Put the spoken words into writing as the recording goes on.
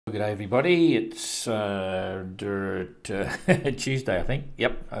Good day, everybody. It's Tuesday, I think.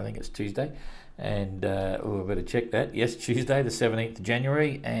 Yep, I think it's Tuesday. And I better check that. Yes, Tuesday, the 17th of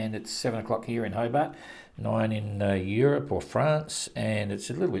January, and it's 7 o'clock here in Hobart, 9 in Europe or France, and it's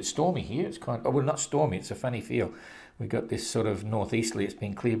a little bit stormy here. It's well, not stormy, it's a funny feel. We've got this sort of northeasterly, it's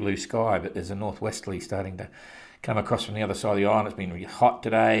been clear blue sky, but there's a northwesterly starting to come across from the other side of the island. It's been really hot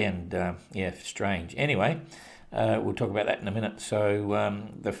today, and yeah, strange. Anyway. We'll talk about that in a minute. So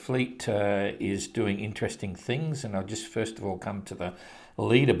the fleet is doing interesting things, and I'll just first of all come to the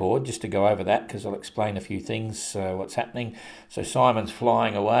leaderboard just to go over that because I'll explain a few things, what's happening. So Simon's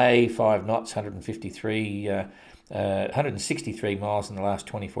flying away, 5 knots, 163 miles in the last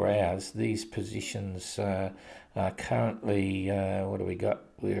 24 hours. These positions are currently, what do we got?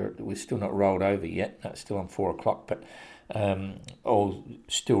 We're still not rolled over yet. That's still on 4 o'clock, but all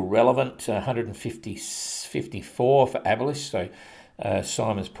still relevant. 154 for Abelish, so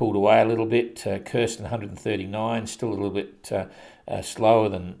Simon's pulled away a little bit. Kirsten 139, still a little bit slower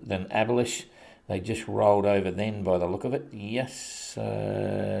than Abelish. They just rolled over then by the look of it. Yes,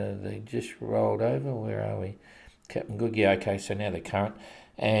 they just rolled over. Where are we? Captain Good, yeah, okay, so now they're current.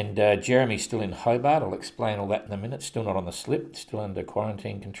 And Jeremy's still in Hobart. I'll explain all that in a minute. Still not on the slip, still under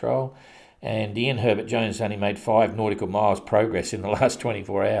quarantine control. And Ian Herbert Jones only made 5 nautical miles progress in the last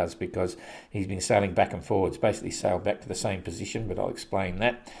 24 hours because he's been sailing back and forwards, basically sailed back to the same position, but I'll explain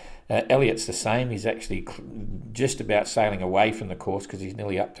that. Elliot's the same. He's actually just about sailing away from the course because he's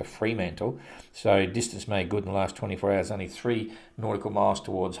nearly up to Fremantle. So distance made good in the last 24 hours, only 3 nautical miles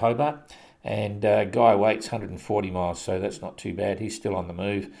towards Hobart. And Guy Waite's 140 miles, so that's not too bad. He's still on the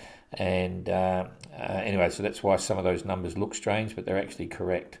move. And anyway, so that's why some of those numbers look strange, but they're actually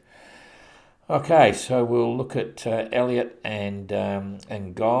correct. Okay, so we'll look at Elliot and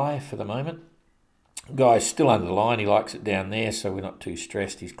Guy for the moment. Guy's still under the line. He likes it down there, so we're not too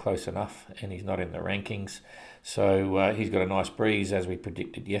stressed. He's close enough, and he's not in the rankings. So he's got a nice breeze, as we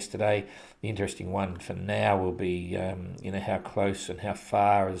predicted yesterday. The interesting one for now will be, how close and how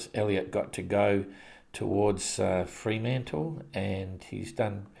far has Elliot got to go towards Fremantle, and he's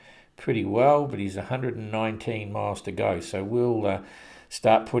done pretty well, but he's 119 miles to go. So we'll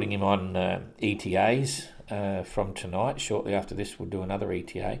start putting him on ETAs from tonight. Shortly after this, we'll do another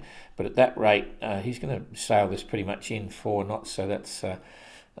ETA. But at that rate, he's going to sail this pretty much in 4 knots. So that's, that's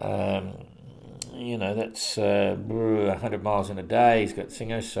 100 miles in a day. He's got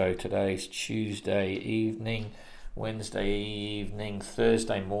Singo. So today's Tuesday evening, Wednesday evening,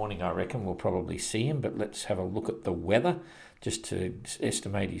 Thursday morning, I reckon we'll probably see him. But let's have a look at the weather just to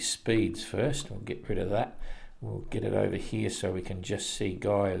estimate his speeds first. We'll get rid of that. We'll get it over here so we can just see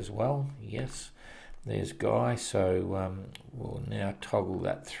Guy as well. Yes, there's Guy. So we'll now toggle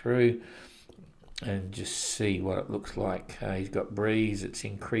that through and just see what it looks like. He's got breeze. It's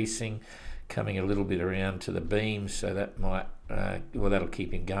increasing, coming a little bit around to the beam. So that might, that'll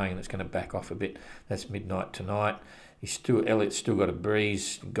keep him going. It's going to back off a bit. That's midnight tonight. Elliot's still got a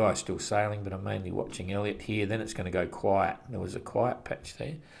breeze. Guy's still sailing, but I'm mainly watching Elliot here. Then it's going to go quiet. There was a quiet patch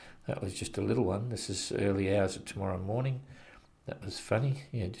there. That was just a little one. This is early hours of tomorrow morning. That was funny.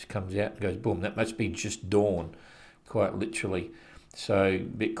 Yeah, it just comes out and goes boom. That must be just dawn, quite literally. So a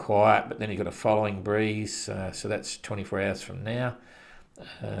bit quiet, but then you've got a following breeze. So that's 24 hours from now.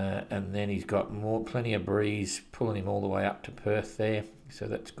 And then he's got plenty of breeze pulling him all the way up to Perth there. So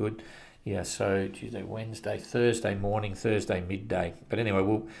that's good. Yeah, so Tuesday, Wednesday, Thursday morning, Thursday midday. But anyway,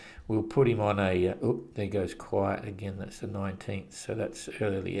 we'll put him on there goes quiet again. That's the 19th. So that's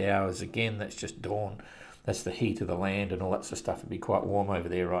early hours again. That's just dawn. That's the heat of the land and all that sort of stuff. It'd be quite warm over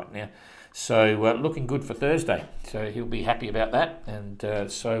there right now. So looking good for Thursday. So he'll be happy about that,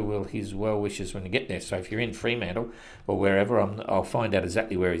 and so will his well wishers when you get there. So if you're in Fremantle or wherever, I'll find out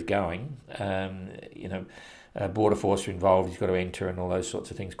exactly where he's going. Border Force are involved. He's got to enter and all those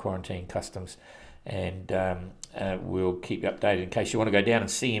sorts of things, quarantine, customs, and we'll keep you updated in case you want to go down and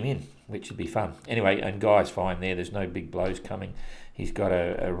see him in, which would be fun. Anyway, and Guy's fine there. There's no big blows coming. He's got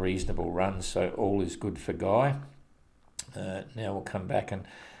a reasonable run, so all is good for Guy. Now we'll come back and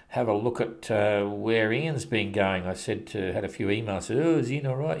have a look at where Ian's been going. I had a few emails. Said, "Oh, is Ian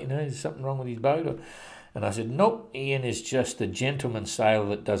all right? Is something wrong with his boat?" And I said, "Nope, Ian is just a gentleman sailor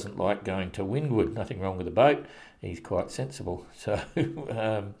that doesn't like going to windward. Nothing wrong with the boat. He's quite sensible." So,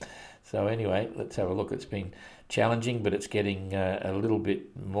 so anyway, let's have a look. It's been challenging, but it's getting a little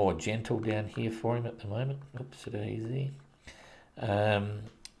bit more gentle down here for him at the moment. Oops, easy.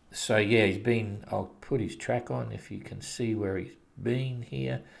 So yeah, I'll put his track on if you can see where he's been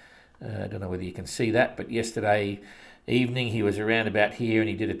here. I don't know whether you can see that, but yesterday evening he was around about here, and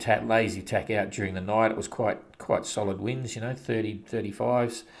he did a lazy tack out during the night. It was quite solid winds, 30,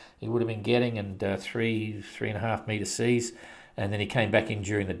 35s he would have been getting, and 3.5 metre seas. And then he came back in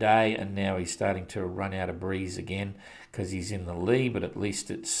during the day, and now he's starting to run out of breeze again because he's in the lee, but at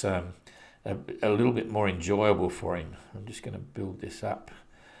least it's a little bit more enjoyable for him. I'm just going to build this up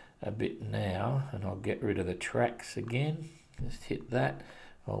a bit now, and I'll get rid of the tracks again. Just hit that.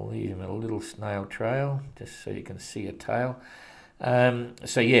 I'll leave him a little snail trail just so you can see a tail.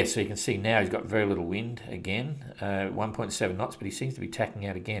 So you can see now he's got very little wind again, 1.7 knots, but he seems to be tacking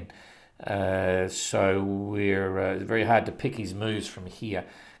out again. So we're very hard to pick his moves from here,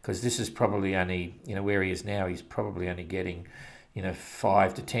 because this is probably only, where he is now, he's probably only getting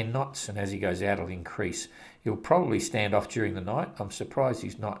 5 to 10 knots, and as he goes out it'll increase. He'll probably stand off during the night. I'm surprised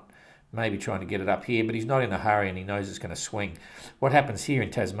he's not maybe trying to get it up here, but he's not in a hurry, and he knows it's going to swing. What happens here in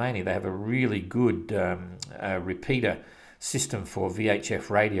Tasmania, they have a really good repeater system for VHF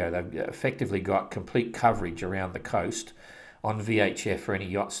radio. They've effectively got complete coverage around the coast on VHF for any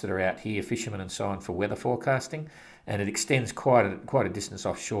yachts that are out here, fishermen and so on, for weather forecasting, and it extends quite a distance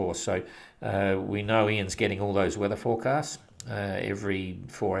offshore. So we know Ian's getting all those weather forecasts every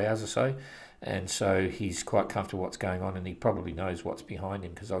 4 hours or so, and so he's quite comfortable what's going on, and he probably knows what's behind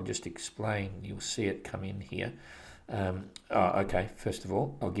him, because I'll just explain. You'll see it come in here. Okay, first of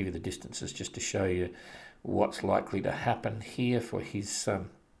all, I'll give you the distances just to show you what's likely to happen here for his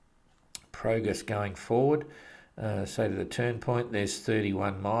progress going forward. So to the turn point, there's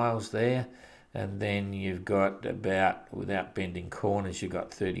 31 miles there, and then you've got about, without bending corners, you've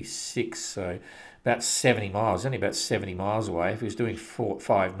got 36, so about 70 miles, only about 70 miles away. If he was doing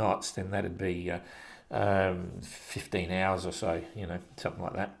 5 knots, then that'd be 15 hours or so, something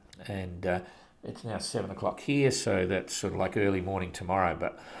like that. And it's now 7 o'clock here, so that's sort of like early morning tomorrow.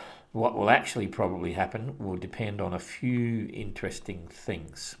 But what will actually probably happen will depend on a few interesting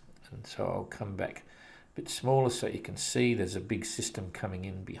things. And so I'll come back a bit smaller so you can see there's a big system coming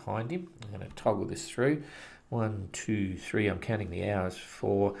in behind him. I'm going to toggle this through. 1, 2, 3, I'm counting the hours.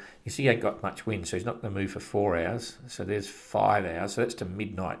 4, you see he ain't got much wind, so he's not going to move for 4 hours. So there's 5 hours, so that's to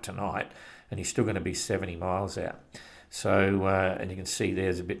midnight tonight, and he's still going to be 70 miles out. So, and you can see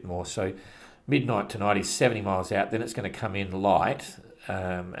there's a bit more. So midnight tonight, he's 70 miles out, then it's going to come in light,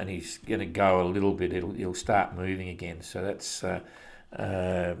 and he's going to go a little bit, he'll start moving again. So that's,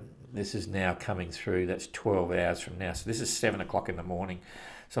 this is now coming through, that's 12 hours from now. So this is 7 o'clock in the morning.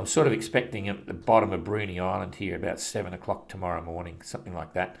 So I'm sort of expecting him at the bottom of Bruny Island here about 7 o'clock tomorrow morning, something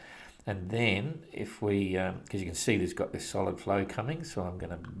like that. And then if we, because you can see there's got this solid flow coming, so I'm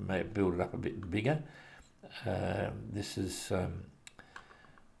going to build it up a bit bigger. This is,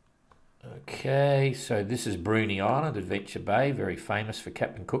 okay, so this is Bruny Island, Adventure Bay, very famous for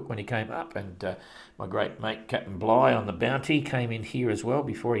Captain Cook when he came up, and my great mate Captain Bligh on the Bounty came in here as well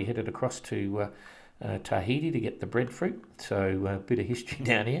before he headed across to Tahiti to get the breadfruit. So a bit of history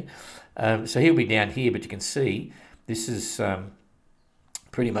down here. So he'll be down here, but you can see this is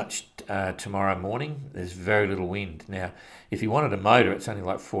pretty much tomorrow morning. There's very little wind. Now, if he wanted a motor, it's only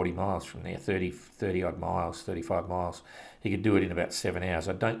like 40 miles from there, 30 odd miles, 35 miles. He could do it in about 7 hours.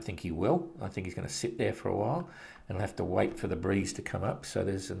 I don't think he will. I think he's going to sit there for a while, and he'll have to wait for the breeze to come up. So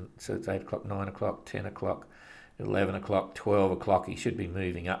so it's 8 o'clock, 9 o'clock, 10 o'clock, 11 o'clock, 12 o'clock. He should be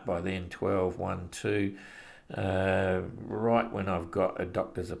moving up by then. 12, 1, 2. Right when I've got a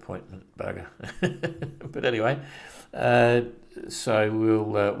doctor's appointment, bugger. But anyway, so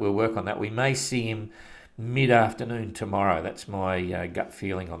we'll work on that. We may see him mid-afternoon tomorrow. That's my gut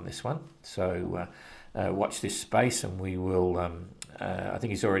feeling on this one. So watch this space, and we will. I think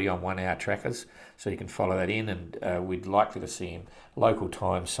he's already on 1 hour trackers, so you can follow that in, and we'd likely to see him local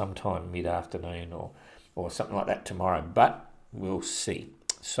time sometime mid-afternoon or something like that tomorrow. But we'll see.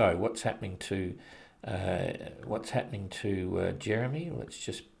 So what's happening to Jeremy? Let's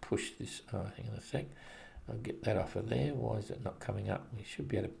just push this. Oh, hang on a sec. I'll get that off of there. Why is it not coming up? We should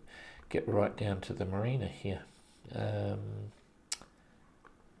be able to get right down to the marina here.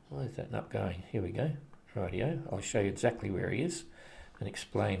 Why is that not going? Here we go. Rightio. I'll show you exactly where he is and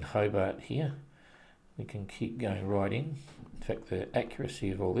explain Hobart here. We can keep going right in. In fact, the accuracy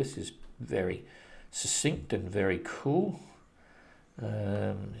of all this is very succinct and very cool.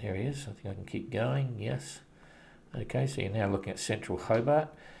 Here he is. I think I can keep going. Yes. Okay, so you're now looking at Central Hobart,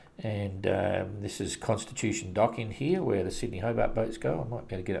 and this is Constitution Dock in here where the Sydney Hobart boats go. I might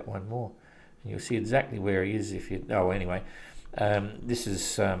be able to get up one more, and you'll see exactly where he is if you. Oh, anyway, this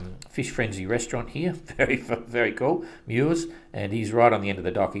is Fish Frenzy Restaurant here. Very cool. Muir's, and he's right on the end of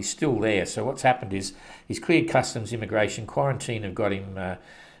the dock. He's still there. So what's happened is he's cleared customs, immigration, quarantine have got him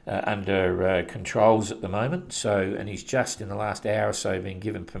under controls at the moment. So, and he's just in the last hour or so been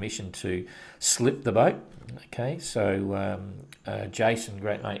given permission to slip the boat. Okay, so Jason,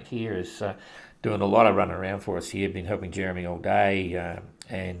 great mate here, is doing a lot of running around for us here. Been helping Jeremy all day,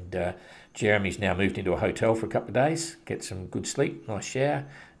 and Jeremy's now moved into a hotel for a couple of days, get some good sleep, nice shower,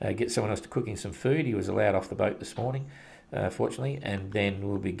 get someone else to cook him some food. He was allowed off the boat this morning, fortunately, and then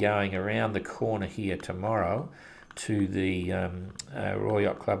we'll be going around the corner here tomorrow to the Royal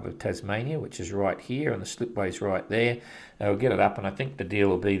Yacht Club of Tasmania, which is right here, and the slipway's right there. We'll get it up, and I think the deal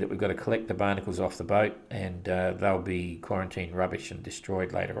will be that we've got to collect the barnacles off the boat, and they'll be quarantined rubbish and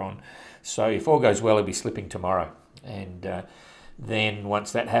destroyed later on. So if all goes well, he'll be slipping tomorrow. And then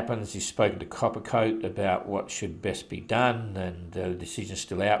once that happens, he's spoken to Coppercoat about what should best be done, and the decision's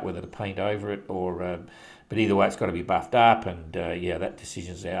still out whether to paint over it or... but either way, it's got to be buffed up, and yeah, that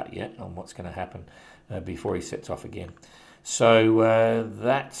decision's out yet on what's going to happen before he sets off again. So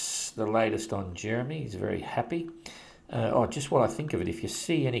that's the latest on Jeremy. He's very happy. Just while I think of it, if you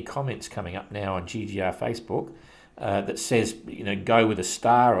see any comments coming up now on GGR Facebook that says, go with a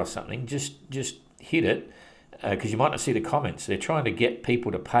star or something, just hit it, because you might not see the comments. They're trying to get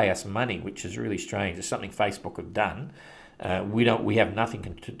people to pay us money, which is really strange. It's something Facebook have done. We have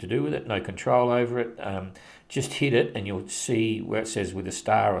nothing to do with it, no control over it. Just hit it and you'll see where it says with a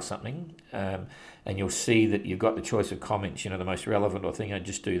star or something, and you'll see that you've got the choice of comments, the most relevant or thing, and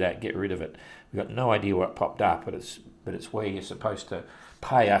just do that, get rid of it. We've got no idea what popped up, but it's where you're supposed to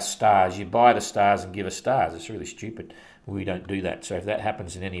pay us stars. You buy the stars and give us stars. It's really stupid. We don't do that. So if that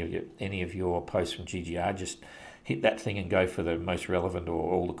happens in any of your posts from GGR, just hit that thing and go for the most relevant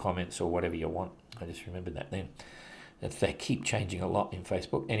or all the comments or whatever you want. I just remembered that then. They keep changing a lot in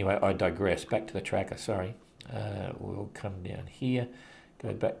Facebook. Anyway, I digress. Back to the tracker, sorry. We'll come down here,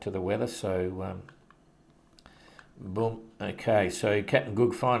 go back to the weather. So, boom. Okay, so Captain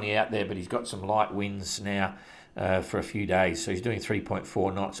Goog finally out there, but he's got some light winds now for a few days. So he's doing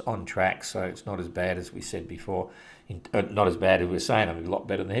 3.4 knots on track, so it's not as bad as we said before. Not as bad as we were saying, I mean, a lot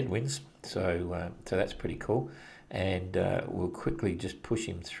better than the headwinds. So, so that's pretty cool. And we'll quickly just push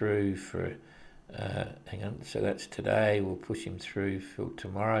him through for... hang on, so that's today. We'll push him through for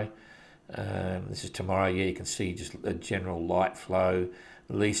tomorrow. This is tomorrow. Yeah, you can see just a general light flow.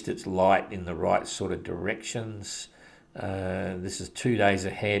 At least it's light in the right sort of directions. This is 2 days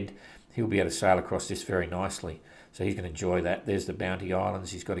ahead. He'll be able to sail across this very nicely. So he's going to enjoy that. There's the Bounty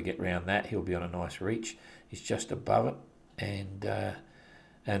Islands. He's got to get around that. He'll be on a nice reach. He's just above it. And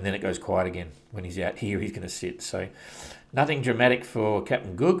then it goes quiet again. When he's out here, he's going to sit. So nothing dramatic for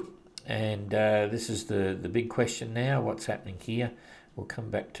Captain Goog. And this is the big question now. What's happening here? We'll come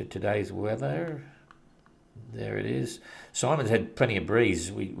back to today's weather. There it is. Simon's had plenty of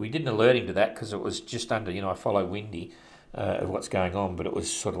breeze. We didn't alert him to that because it was just under, I follow windy of what's going on, but it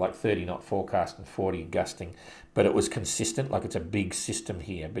was sort of like 30 knot forecast and 40 gusting. But it was consistent, like it's a big system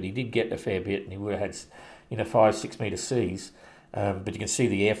here. But he did get a fair bit, and he had 5-6 metre seas. But you can see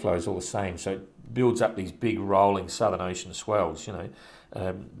the airflow is all the same. So it builds up these big rolling Southern Ocean swells,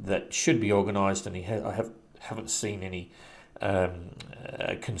 that should be organised, and I haven't seen any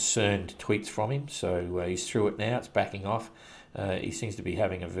concerned tweets from him, so he's through it now. It's backing off. He seems to be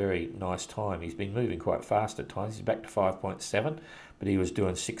having a very nice time. He's been moving quite fast at times. He's back to 5.7, but he was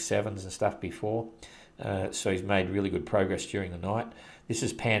doing 6.7s and stuff before, so he's made really good progress during the night. This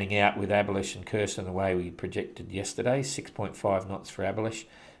is panning out with Abelish and Kirsten the way we projected yesterday, 6.5 knots for Abelish,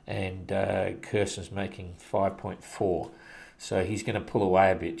 and Kirsten's making 5.4. So he's going to pull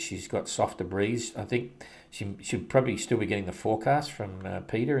away a bit. She's got softer breeze. I think she should probably still be getting the forecast from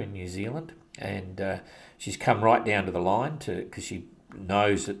Peter in New Zealand, and she's come right down to the line because she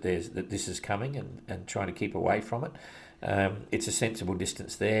knows that this is coming and trying to keep away from it. It's a sensible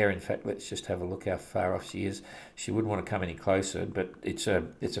distance there. In fact, let's just have a look how far off she is. She wouldn't want to come any closer, but it's a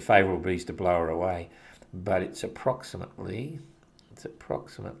favourable breeze to blow her away. But it's approximately.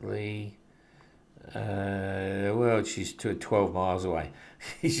 Well, she's 12 miles away.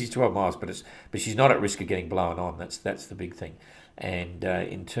 She's 12 miles, but she's not at risk of getting blown on. That's the big thing. And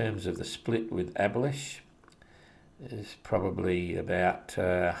in terms of the split with Abelish, it's probably about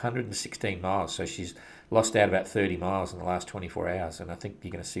 116 miles. So she's lost out about 30 miles in the last 24 hours, and I think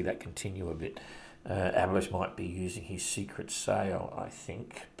you're going to see that continue a bit. Abelish might be using his secret sail, I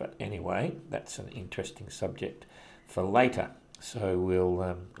think. But anyway, that's an interesting subject for later. So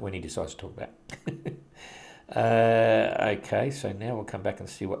we'll, when he decides to talk about it. Okay, so now we'll come back and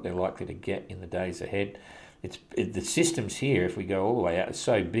see what they're likely to get in the days ahead. the systems here, if we go all the way out, it's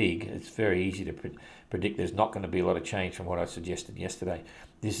so big, it's very easy to predict there's not going to be a lot of change from what I suggested yesterday.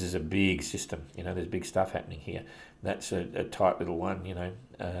 This is a big system, there's big stuff happening here. That's a tight little one,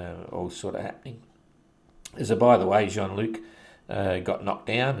 all sort of happening. As a by the way, Jean-Luc got knocked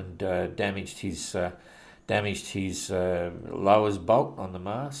down and damaged his lowers bolt on the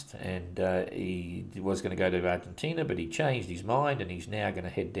mast, and he was going to go to Argentina, but he changed his mind and he's now going to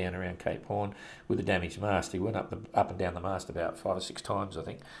head down around Cape Horn with a damaged mast. He went up and down the mast about 5 or 6 times, I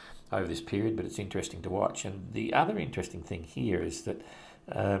think, over this period, but it's interesting to watch. And the other interesting thing here is that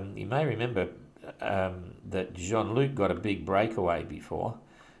you may remember that Jean-Luc got a big breakaway before.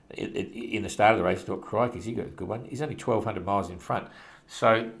 In the start of the race, I thought, crikey, he got a good one. He's only 1,200 miles in front.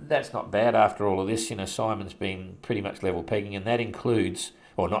 So that's not bad after all of this. Simon's been pretty much level pegging, and that includes,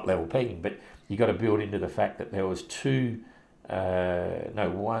 or not level pegging, but you got to build into the fact that there was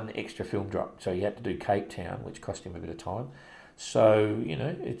one extra film drop. So he had to do Cape Town, which cost him a bit of time. So,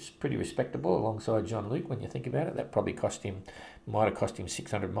 it's pretty respectable alongside Jean-Luc when you think about it. That probably might have cost him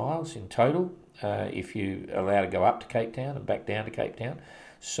 600 miles in total if you allow to go up to Cape Town and back down to Cape Town.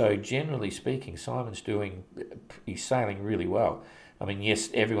 So generally speaking, he's sailing really well. I mean, yes,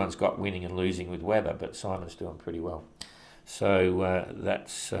 everyone's got winning and losing with weather, but Simon's doing pretty well. So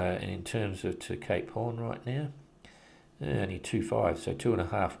that's in terms of to Cape Horn right now, only 2.5, so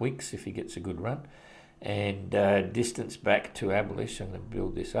 2.5 weeks if he gets a good run. And distance back to Abolish, I'm going to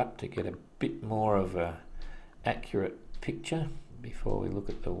build this up to get a bit more of a accurate picture before we look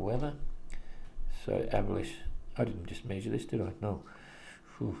at the weather. So Abolish, I didn't just measure this, did I? No.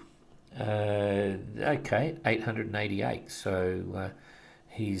 Okay, 888. So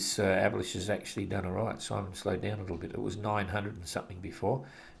Abolish has actually done all right. Simon slowed down a little bit. It was 900 and something before,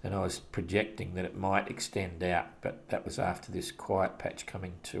 and I was projecting that it might extend out, but that was after this quiet patch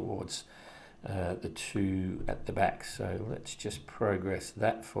coming towards the 2 at the back. So let's just progress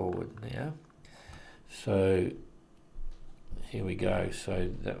that forward now. So here we go. So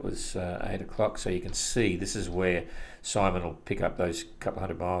that was 8 o'clock. So you can see this is where Simon will pick up those couple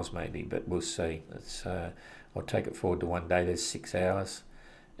hundred miles maybe, but we'll see. I'll take it forward to 1 day. There's 6 hours,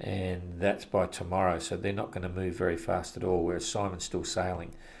 and that's by tomorrow. So they're not going to move very fast at all, whereas Simon's still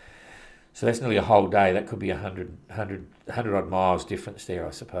sailing. So that's nearly a whole day. That could be 100 odd miles difference there, I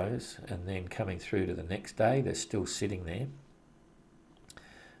suppose. And then coming through to the next day, they're still sitting there.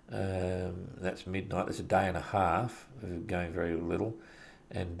 That's midnight. There's a day and a half of going very little,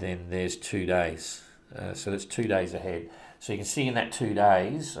 and then there's 2 days. So that's 2 days ahead. So you can see in that 2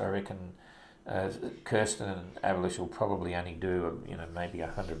 days, I reckon Kirsten and Abolish will probably only do maybe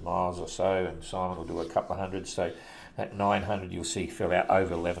 100 miles or so, and Simon will do a couple of hundred. So at 900, you'll see fell out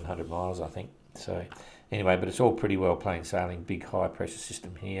over 1,100 miles, I think. So anyway, but it's all pretty well plain sailing. Big high pressure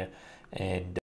system here, and